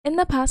In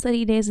the past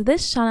 30 days,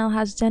 this channel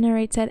has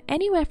generated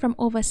anywhere from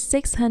over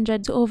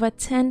 $600 to over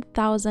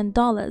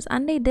 $10,000,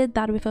 and they did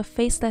that with a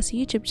faceless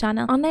YouTube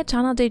channel. On their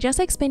channel, they just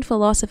explained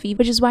philosophy,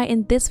 which is why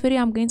in this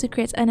video, I'm going to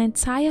create an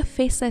entire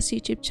faceless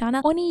YouTube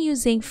channel only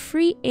using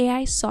free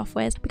AI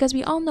softwares, because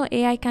we all know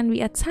AI can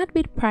be a tad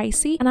bit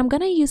pricey, and I'm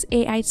gonna use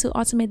AI to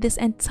automate this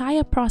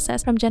entire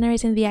process from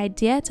generating the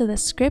idea to the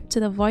script to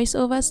the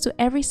voiceovers to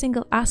every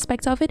single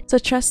aspect of it. So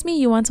trust me,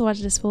 you want to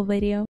watch this full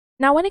video.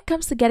 Now, when it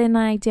comes to getting an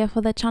idea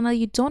for the channel,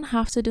 you don't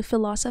have to do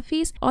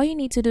philosophies. All you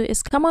need to do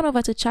is come on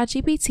over to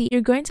ChatGPT.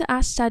 You're going to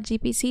ask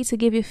ChatGPT to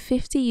give you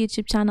 50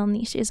 YouTube channel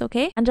niches,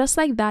 okay? And just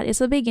like that,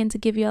 it'll begin to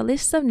give you a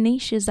list of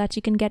niches that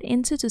you can get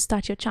into to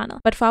start your channel.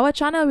 But for our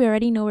channel, we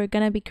already know we're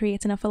going to be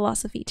creating a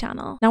philosophy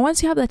channel. Now,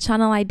 once you have the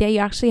channel idea, you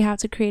actually have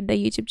to create the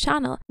YouTube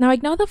channel. Now,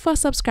 ignore the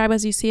first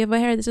subscribers you see over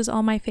here. This is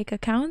all my fake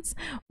accounts.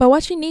 But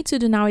what you need to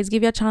do now is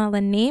give your channel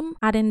a name,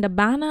 add in the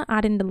banner,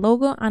 add in the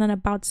logo, and an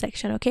about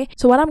section, okay?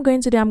 So what I'm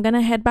going to do, I'm going to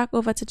head back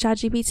over to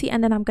ChatGPT,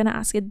 and then I'm going to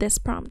ask it this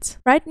prompt.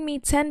 Write me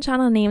 10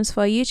 channel names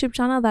for a YouTube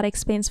channel that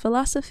explains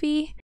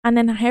philosophy. And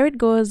then here it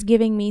goes,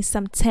 giving me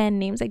some 10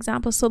 names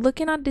examples. So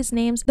looking at these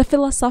names, the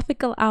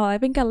philosophical owl, I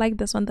think I like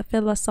this one, the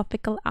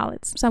philosophical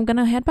owlets. So I'm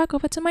gonna head back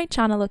over to my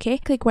channel, okay?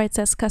 Click where it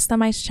says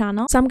customize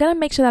channel. So I'm gonna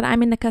make sure that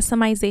I'm in the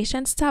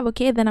customizations tab,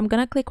 okay? Then I'm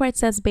gonna click where it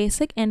says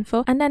basic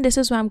info, and then this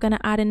is where I'm gonna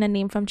add in the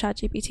name from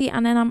ChatGPT,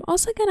 and then I'm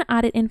also gonna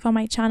add it in for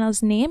my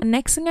channel's name. The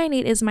next thing I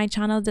need is my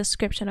channel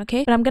description,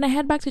 okay? But I'm gonna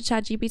head back to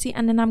ChatGPT,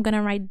 and then I'm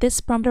gonna write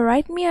this prompt: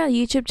 write me a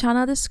YouTube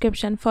channel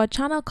description for a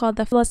channel called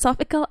the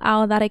philosophical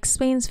owl that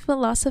explains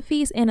philosophies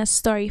in a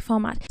story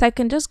format. So I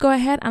can just go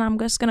ahead and I'm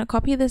just going to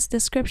copy this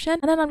description,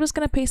 and then I'm just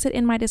going to paste it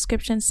in my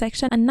description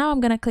section. And now I'm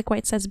going to click where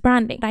it says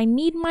branding. I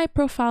need my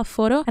profile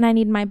photo and I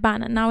need my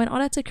banner. Now, in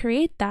order to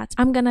create that,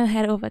 I'm going to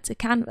head over to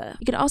Canva.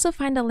 You can also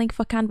find a link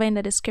for Canva in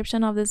the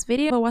description of this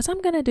video. But what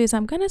I'm going to do is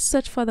I'm going to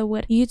search for the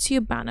word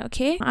YouTube banner,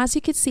 okay? As you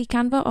can see,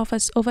 Canva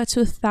offers over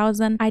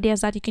 2,000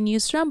 ideas that you can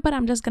use from, but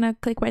I'm just going to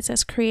click where it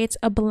says create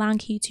a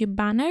blank YouTube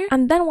banner.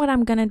 And then what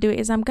I'm going to do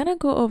is I'm going to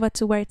go over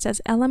to where it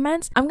says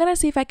elements. I'm going to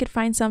see if I could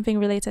find something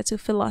related to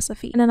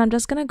philosophy, and then I'm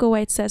just gonna go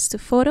where it says to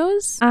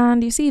photos,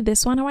 and you see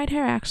this one right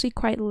here. I actually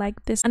quite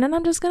like this, and then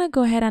I'm just gonna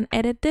go ahead and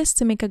edit this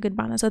to make a good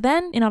banner. So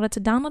then in order to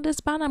download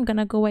this banner, I'm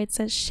gonna go where it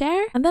says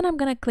share, and then I'm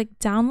gonna click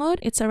download.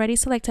 It's already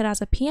selected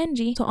as a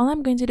PNG, so all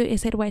I'm going to do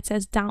is hit where it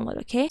says download,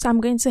 okay? So I'm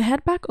going to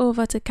head back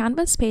over to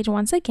Canva's page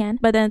once again,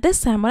 but then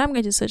this time what I'm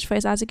going to search for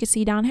is, as you can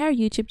see down here,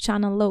 YouTube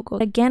channel logo.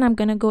 Again, I'm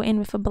gonna go in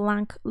with a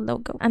blank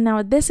logo, and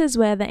now this is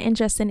where the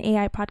interesting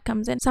AI part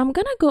comes in. So I'm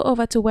gonna go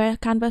over to where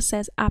Canva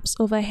says apps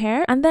over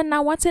here, and then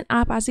now once an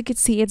app, as you can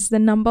see, it's the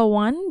number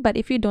 1. But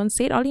if you don't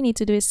see it, all you need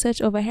to do is search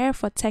over here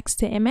for text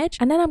to image,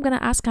 and then I'm gonna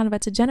ask Canva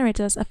to generate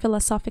us a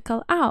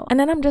philosophical owl, and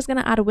then I'm just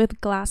gonna add with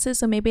glasses.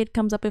 So maybe it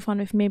comes up with one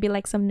with maybe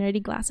like some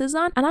nerdy glasses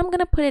on, and I'm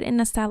gonna put it in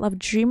the style of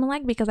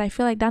dreamlike, because I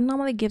feel like that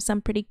normally gives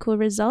some pretty cool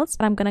results.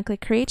 But I'm gonna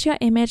click create your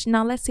image.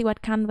 Now let's see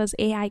what Canva's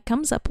AI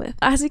comes up with.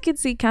 As you can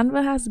see,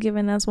 Canva has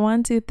given us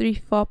 1, 2, 3,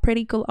 4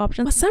 pretty cool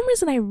options. For some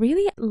reason, I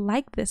really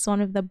like this one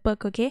with the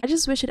book, okay? I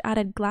just wish it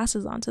added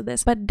glasses onto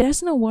this, but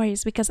there's no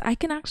worries because I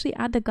can actually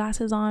add the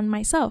glasses on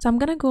myself. So I'm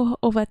gonna go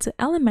over to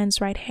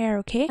elements right here,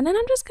 okay? And then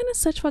I'm just gonna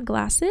search for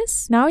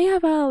glasses. Now we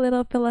have a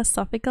little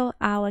philosophical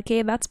owl,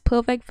 okay? That's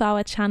perfect for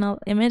our channel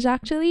image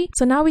actually.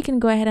 So now we can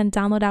go ahead and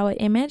download our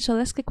image. So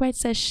let's click where it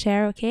says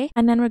share, okay?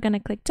 And then we're gonna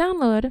click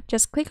download.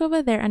 Just click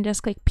over there and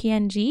just click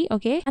PNG,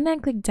 okay? And then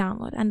click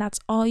download, and that's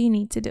all you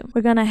need to do.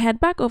 We're gonna head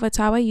back over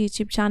to our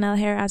YouTube channel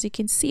here, as you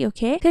can see,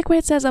 okay? Click where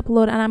it says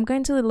upload, and I'm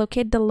going to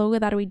locate the logo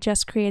that we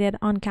just created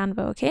on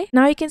Canva, okay?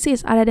 Now you can see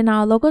it's added in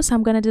our logo, so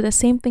I'm gonna do the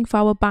same thing for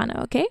our banner,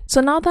 okay?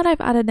 So now that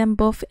I've added them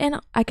both in,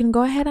 I can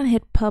go ahead and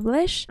hit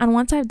publish, and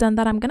once I've done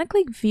that, I'm gonna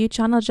click view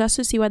channel just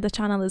to see what the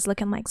channel is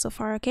looking like so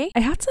far, okay? I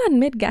have to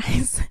admit,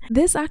 guys,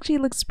 this actually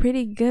looks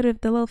pretty good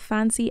with the little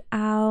fancy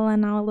owl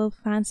and our little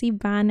fancy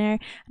banner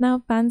and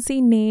our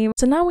fancy name.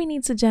 So now we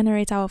need to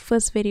generate our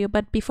first video,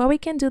 but before we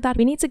can do that,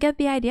 we need to get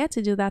the idea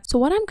to do that. So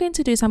what I'm going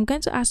to do is I'm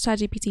going to ask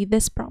ChatGPT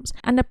this prompt,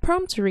 and the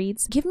prompt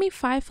reads, give me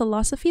 5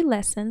 philosophy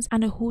lessons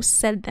and who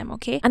said them,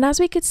 okay? And as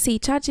we could see,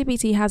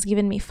 ChatGPT has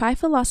given me 5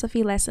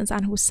 philosophy lessons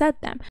and who said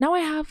them. Now I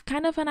have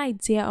kind of an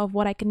idea of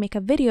what I can make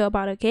a video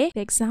about, okay?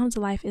 The exam's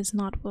life is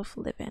not worth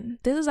living.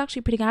 This is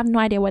actually pretty good. I have no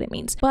idea what it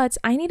means, but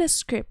I need a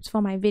script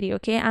for my video,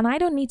 okay? And I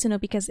don't need to know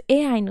because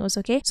AI knows,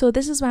 okay? So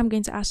this is where I'm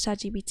going to ask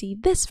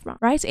ChatGPT this from.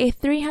 Write a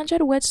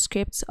 300-word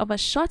script of a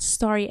short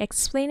story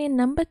explaining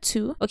number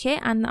 2, okay?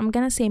 And I'm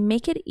gonna say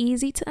make it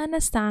easy to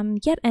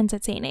understand yet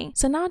entertaining.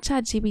 So now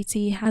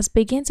ChatGPT has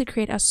begun to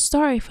create a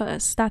story for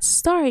us. That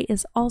story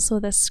is also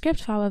the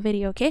script for our video.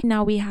 video. Okay,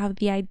 now we have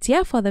the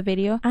idea for the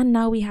video, and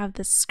now we have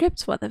the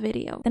script for the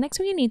video. The next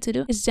thing you need to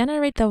do is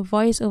generate the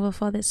voiceover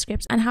for the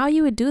scripts. And how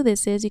you would do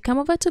this is you come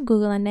over to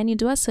Google and then you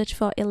do a search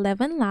for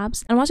 11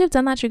 Labs, and once you've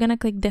done that, you're gonna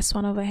click this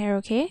one over here.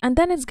 Okay, and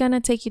then it's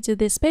gonna take you to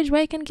this page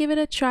where you can give it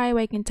a try,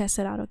 where you can test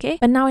it out. Okay,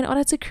 but now in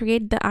order to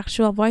create the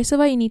actual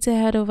voiceover, you need to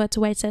head over to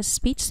where it says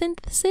speech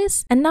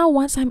synthesis. And now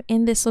once I'm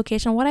in this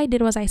location, what I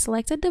did was I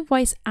selected the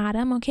voice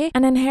Adam. Okay,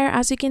 and then here,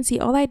 as you can see,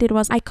 all I did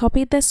was I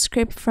copied the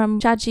script from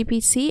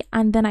ChatGPT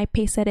and then I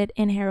pasted it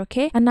in here.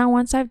 Okay, and now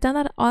once I've done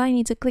that, all I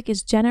need to click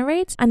is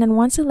generate, and then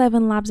once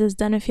 11 Labs is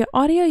done with your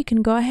audio, you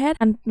can go ahead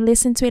and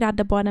listen to it at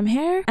the bottom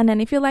here. And then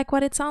if you like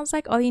what it sounds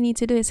like, all you need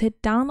to do is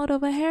hit download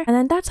over here, and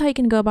then that's how you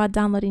can go about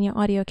downloading your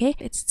audio. Okay,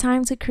 it's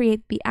time to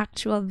create the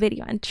actual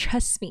video, and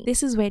trust me,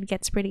 this is where it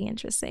gets pretty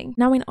interesting.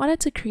 Now in order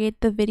to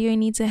create the video, you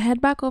need to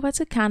head back over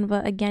to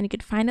Canva. Again, you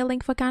could find a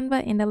link for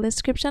Canva in the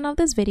description of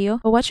this video.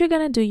 But what you're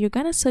gonna do, you're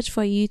gonna search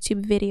for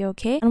YouTube video.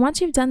 Okay, and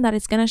once you've done that,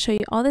 it's gonna show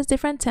you all these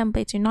different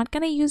templates. You're not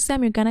gonna use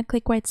them. You're gonna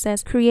click where it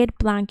says create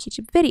blank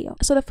YouTube video.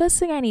 So the first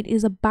thing I need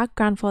is a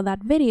background for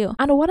that video,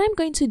 and what I'm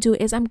going to do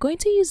is I'm going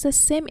to use the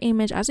same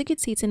image. As you can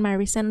see, it's in my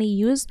recently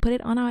used, put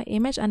it on our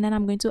image, and then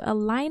I'm going to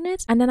align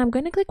it, and then I'm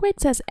going to click where it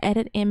says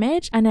edit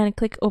image, and then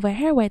click over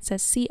here where it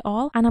says see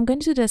all, and I'm going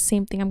to do the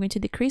same thing. I'm going to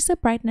decrease the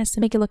brightness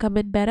to make it look a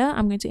bit better.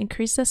 I'm going to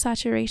increase the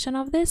saturation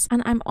of this,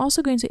 and I'm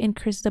also going to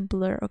increase the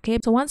blur. Okay,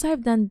 so once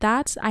I've done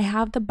that, I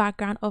have the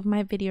background of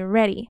my video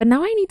ready. But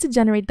now I need to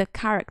generate the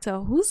character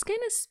who's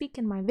gonna speak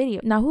in my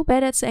video. Now who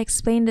better to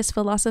explain this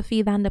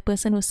philosophy than the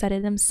person who said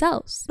it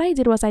themselves? What I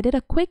did was I did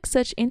a quick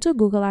search into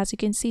Google, as you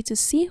can see, to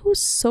see who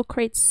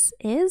Socrates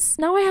is.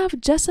 Now I have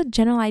just a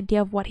general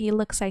idea of what he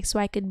looks like, so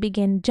I could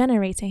begin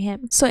generating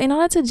him. So in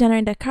order to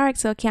generate the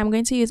character, okay, I'm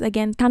going to use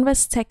again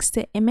Canva's text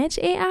to image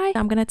AI.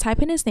 I'm gonna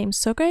type in his name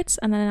Socrates,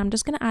 and then I'm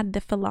just gonna add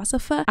the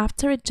philosopher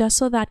after it, just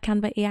so that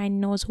Canva AI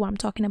knows who I'm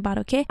talking about.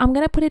 Okay, I'm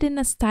gonna put it in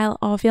the style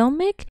of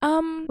filmic.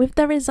 With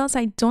the results,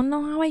 I don't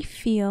know how I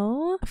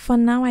feel. For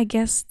now, I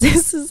guess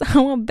this is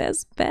our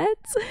best bet.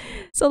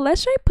 So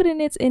let's try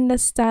putting it in the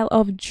style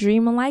of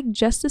dreamlike,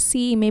 just to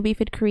see maybe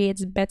if it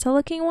creates better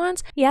looking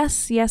ones.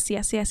 Yes.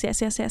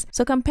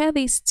 So compare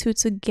these two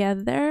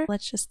together.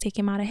 Let's just take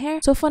him out of here.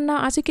 So for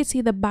now, as you can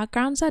see, the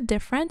backgrounds are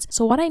different.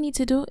 So what I need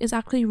to do is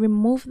actually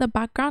remove the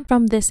background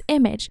from this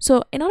image.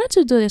 So in order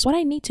to do this, what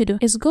I need to do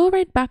is go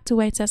right back to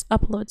where it says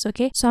uploads.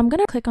 Okay, so I'm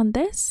gonna click on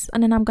this,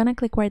 and then I'm gonna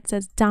click where it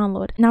says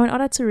download. Now in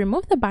order to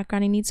remove the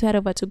background, you need to head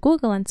over to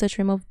Google and search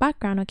remove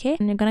background. Okay,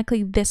 and you're gonna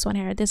click this one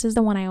here. This is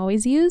the one I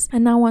always use.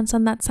 And now once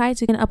on that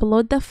site, you can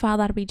upload the file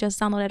that we just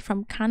downloaded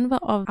from Canva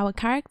of our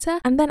character,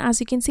 and then as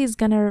you can see, it's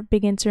gonna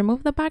begin to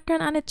remove the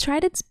background, and it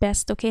tried its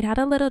best. Okay, it had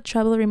a little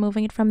trouble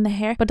removing it from the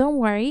hair, but don't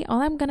worry.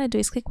 All I'm gonna do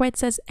is click where it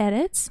says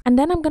edit, and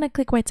then I'm gonna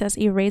click where it says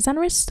erase and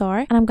restore,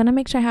 and I'm gonna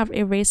make sure I have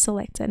erase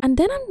selected, and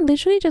then I'm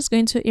literally just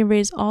going to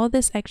erase all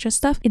this extra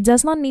stuff. It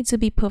does not need to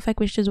be perfect,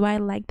 which is why I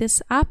like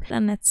this app.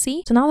 And let's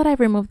see, so now that I've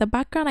removed the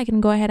background, I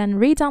can go ahead and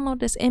re-download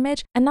this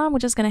image, and now I'm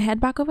just gonna head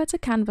back over to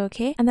Canva.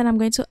 Okay, and then I'm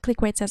going to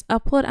click where it says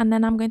upload, and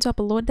then I'm going to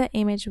upload the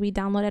image we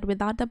downloaded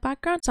without the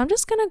background. So I'm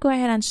just gonna go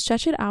ahead and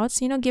stretch it out,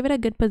 so give it a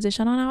good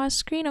position on our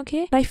screen.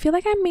 Okay, but I feel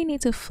like I may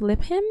need to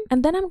flip him,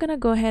 and then I'm gonna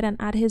go ahead and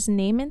add his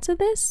name into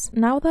this.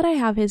 Now that I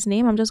have his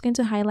name, I'm just going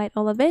to highlight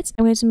all of it.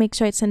 I'm going to make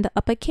sure it's in the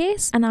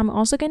uppercase, and I'm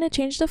also going to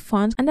change the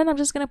font, and then I'm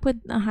just going to put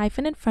a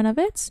hyphen in front of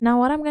it. Now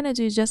what I'm going to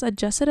do is just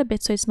adjust it a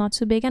bit so it's not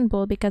too big and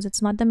bold, because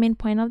it's not the main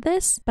point of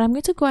this. But I'm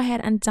going to go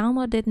ahead and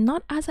download it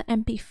not as an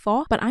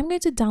MP4, but I'm going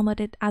to download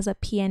it as a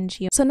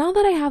PNG. So now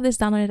that I have this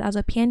downloaded as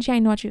a PNG, I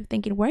know what you're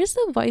thinking. Where's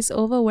the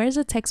voiceover? Where's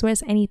the text?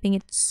 Where's anything?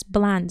 It's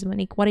bland,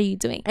 Monique. What are you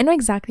doing? I know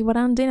exactly what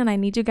I'm doing, and I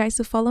need you guys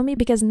to follow me,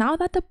 because now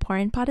that the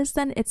boring part is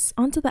done, it's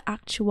onto the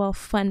actual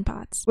fun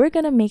parts. We're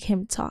gonna make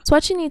him talk. So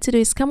what you need to do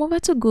is come over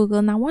to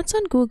Google. Now once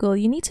on Google,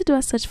 you need to do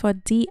a search for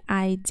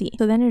DID.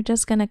 So then you're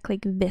just gonna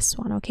click this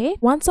one. Okay,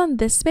 once on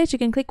this page, you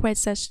can click where it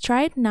says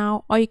try it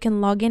now, or you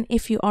can log in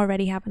if you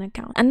already have an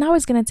account. And now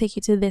it's gonna take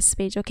you to this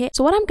page. Okay,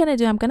 so what I'm gonna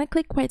do, I'm gonna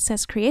click where it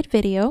says create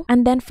video,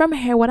 and then from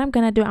here, what I'm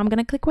gonna do, I'm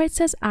gonna click where it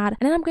says add,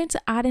 and then I'm going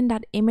to add in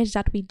that image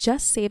that we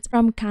just saved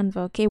from Canva.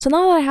 Okay, so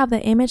now that I have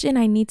the image in,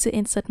 I need to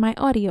insert my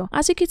audio.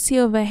 As you can see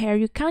over here,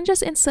 you can't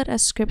just insert a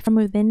script from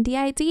within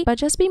DID, but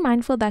just be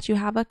mindful that you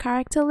have a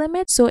character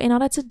limit. So in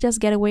order to just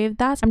get away with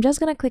that, I'm just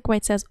gonna click where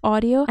it says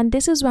audio, and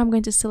this is where I'm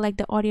going to select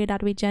the audio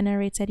that we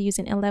generated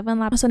using 11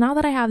 Labs. So now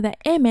that I have the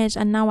image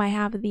and now I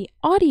have the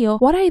audio,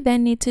 what I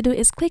then need to do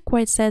is click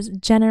where it says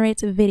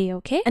generate video.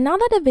 Okay, and now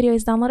that the video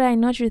is downloaded, I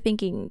know what you're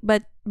thinking,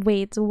 but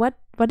wait, what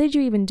did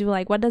you even do?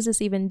 Like, what does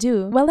this even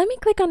do? Well, let me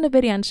click on the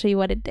video and show you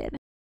what it did.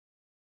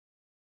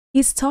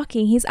 He's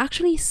talking. He's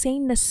actually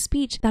saying the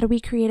speech that we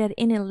created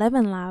in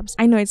 11 Labs.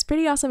 I know it's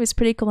pretty awesome. It's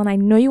pretty cool. And I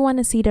know you want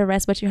to see the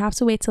rest, but you have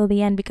to wait till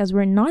the end because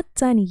we're not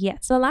done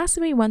yet. So the last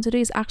thing we want to do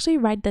is actually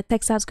write the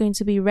text that's going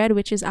to be read,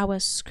 which is our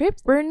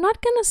script. We're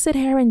not going to sit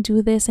here and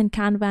do this in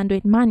Canva and do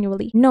it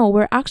manually. No,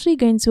 we're actually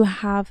going to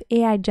have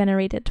AI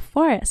generated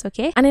for us,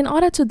 okay? And in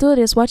order to do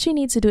this, what you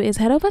need to do is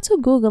head over to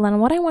Google, and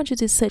what I want you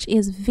to search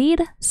is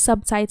Vid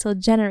Subtitle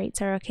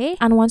Generator, okay?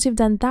 And once you've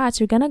done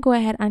that, you're going to go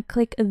ahead and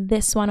click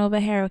this one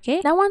over here,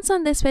 okay? Now, once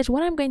on this page,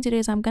 what I'm going to do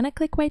is I'm going to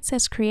click where it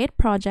says Create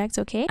Project,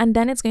 okay? And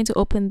then it's going to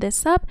open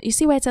this up. You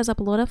see where it says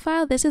Upload a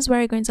File? This is where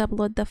you're going to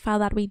upload the file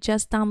that we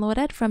just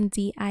downloaded from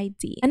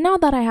DID. And now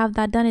that I have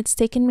that done, it's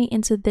taken me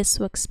into this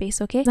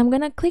workspace, okay? So I'm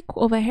going to click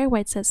over here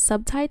where it says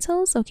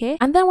Subtitles, okay?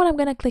 And then what I'm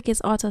going to click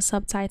is Auto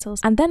Subtitles.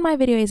 And then my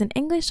video is in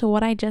English, so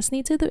what I just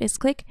need to do is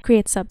click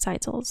Create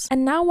Subtitles.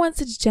 And now once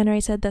it's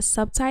generated the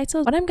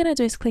subtitles, what I'm going to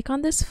do is click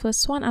on this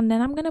first one, and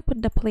then I'm going to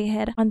put the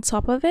playhead on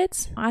top of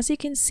it. As you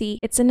can see,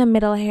 it's in the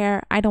middle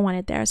here. I don't want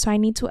it there, so I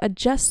need to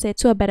adjust it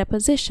to a better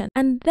position.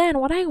 And then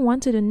what I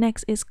want to do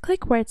next is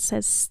click where it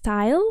says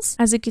Styles.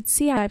 As you can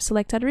see, I've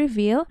selected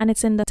Reveal, and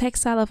it's in the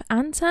text style of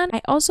Anton.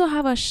 I also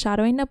have a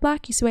shadow in the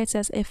black. You see where it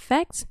says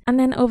Effect, and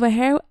then over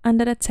here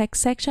under the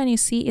text section, you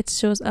see it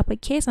shows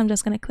uppercase. I'm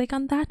just going to click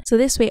on that, so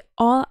this way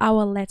all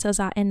our letters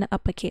are in the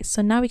uppercase.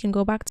 So now we can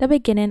go back to the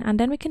beginning, and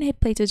then we can hit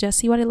play to just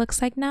see what it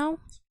looks like now.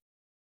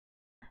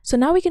 So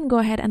now we can go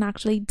ahead and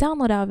actually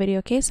download our video,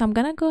 okay? So I'm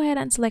gonna go ahead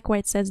and select where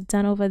it says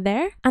done over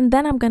there, and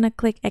then I'm gonna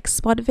click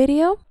export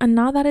video. And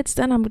now that it's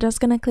done, I'm just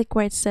gonna click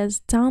where it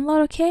says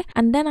download, okay?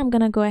 And then I'm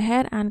gonna go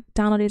ahead and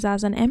download this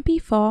as an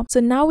MP4. So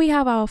now we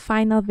have our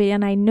final video,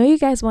 and I know you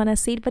guys want to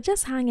see it, but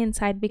just hang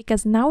inside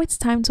because now it's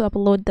time to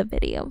upload the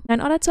video. Now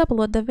in order to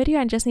upload the video,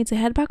 I just need to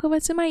head back over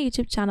to my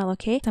YouTube channel,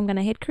 okay? So I'm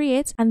gonna hit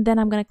create, and then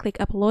I'm gonna click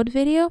upload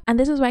video, and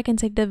this is where I can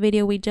take the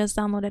video we just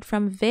downloaded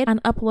from Vid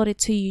and upload it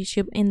to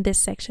YouTube in this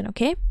section,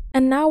 okay?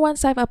 And now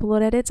once I've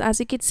uploaded it, as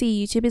you can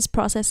see, YouTube is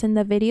processing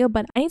the video,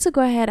 but I need to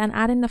go ahead and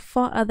add in the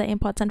 4 other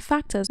important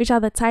factors, which are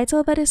the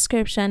title, the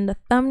description, the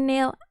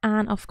thumbnail,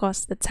 and of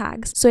course the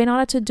tags. So in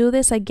order to do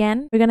this,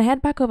 again, we're going to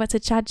head back over to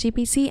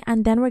ChatGPT,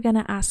 and then we're going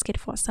to ask it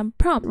for some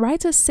prompt.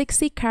 Write a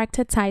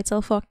 60-character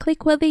title for a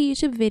click-worthy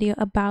YouTube video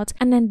about,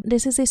 and then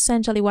this is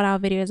essentially what our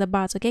video is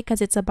about, okay?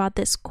 Because it's about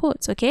this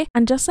quote, okay?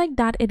 And just like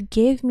that, it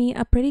gave me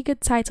a pretty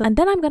good title. And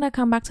then I'm going to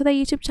come back to the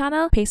YouTube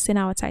channel, paste in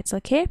our title,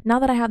 okay? Now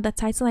that I have the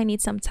title, I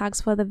need some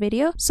tags for the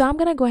video, so I'm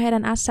gonna go ahead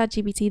and ask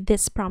ChatGPT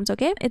this prompt,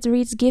 okay? It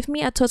reads, give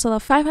me a total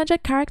of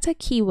 500 character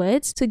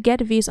keywords to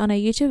get views on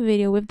a YouTube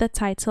video with the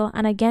title.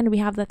 And again, we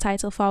have the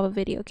title for our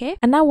video, okay?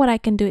 And now what I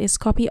can do is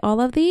copy all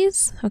of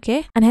these,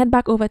 okay, and head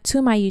back over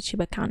to my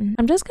YouTube account.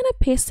 I'm just gonna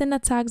paste in the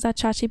tags that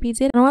ChatGPT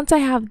did, and once I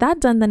have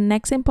that done, the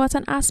next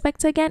important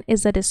aspect again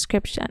is the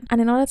description.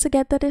 And in order to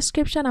get the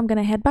description, I'm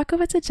gonna head back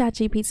over to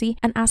ChatGPT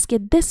and ask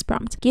it this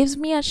prompt: gives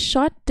me a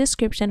short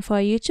description for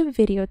a YouTube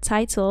video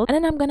title, and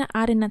then I'm gonna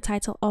add in the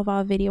title of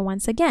our video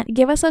once again.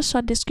 Give us a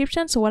short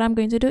description. So what I'm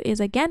going to do is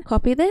again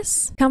copy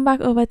this, come back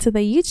over to the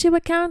YouTube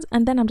account,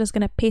 and then I'm just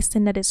going to paste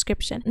in the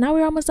description. Now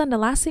we're almost done. The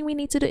last thing we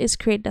need to do is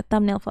create the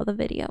thumbnail for the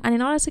video, and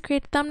in order to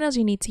create thumbnails,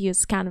 you need to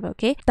use Canva,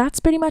 okay?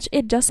 That's pretty much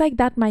it. Just like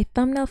that, my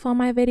thumbnail for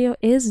my video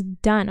is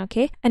done,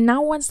 okay? And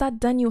now once that's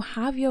done, you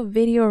have your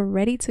video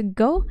ready to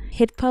go.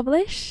 Hit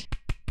publish.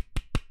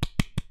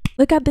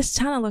 Look at this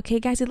channel, okay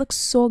guys, it looks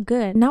so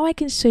good. Now I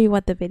can show you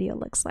what the video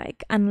looks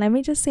like, and let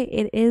me just say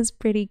it is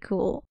pretty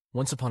cool.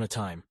 Once upon a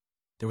time,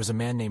 there was a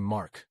man named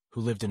Mark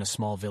who lived in a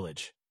small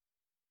village.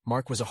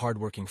 Mark was a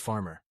hard-working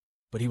farmer,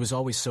 but he was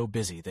always so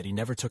busy that he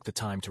never took the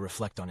time to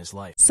reflect on his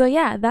life. So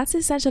yeah, that's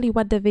essentially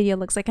what the video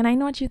looks like, and I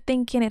know what you're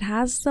thinking, it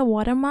has the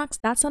watermarks.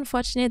 That's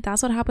unfortunate.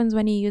 That's what happens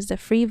when you use the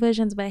free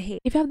versions, but hey,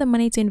 if you have the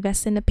money to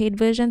invest in the paid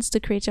versions to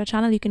create your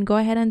channel, you can go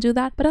ahead and do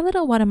that, but a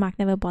little watermark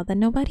never bothered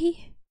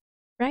nobody.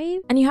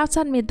 Right? And you have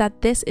to admit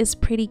that this is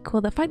pretty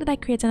cool. The fact that I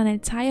created an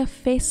entire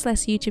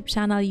faceless YouTube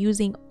channel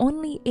using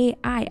only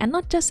AI, and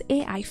not just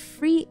AI,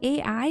 free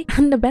AI.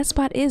 And the best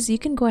part is you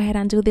can go ahead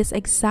and do this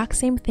exact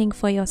same thing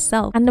for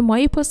yourself. And the more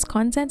you post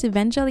content,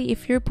 eventually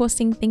if you're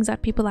posting things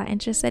that people are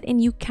interested in,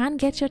 you can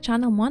get your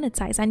channel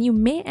monetized, and you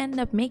may end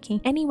up making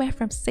anywhere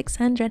from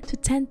 $600 to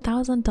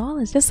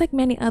 $10,000, just like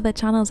many other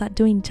channels are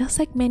doing, just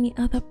like many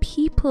other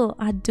people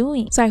are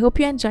doing. So I hope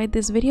you enjoyed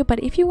this video,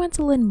 but if you want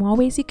to learn more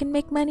ways you can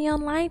make money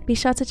online, be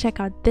sure to check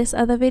out this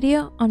other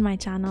video on my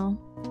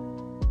channel.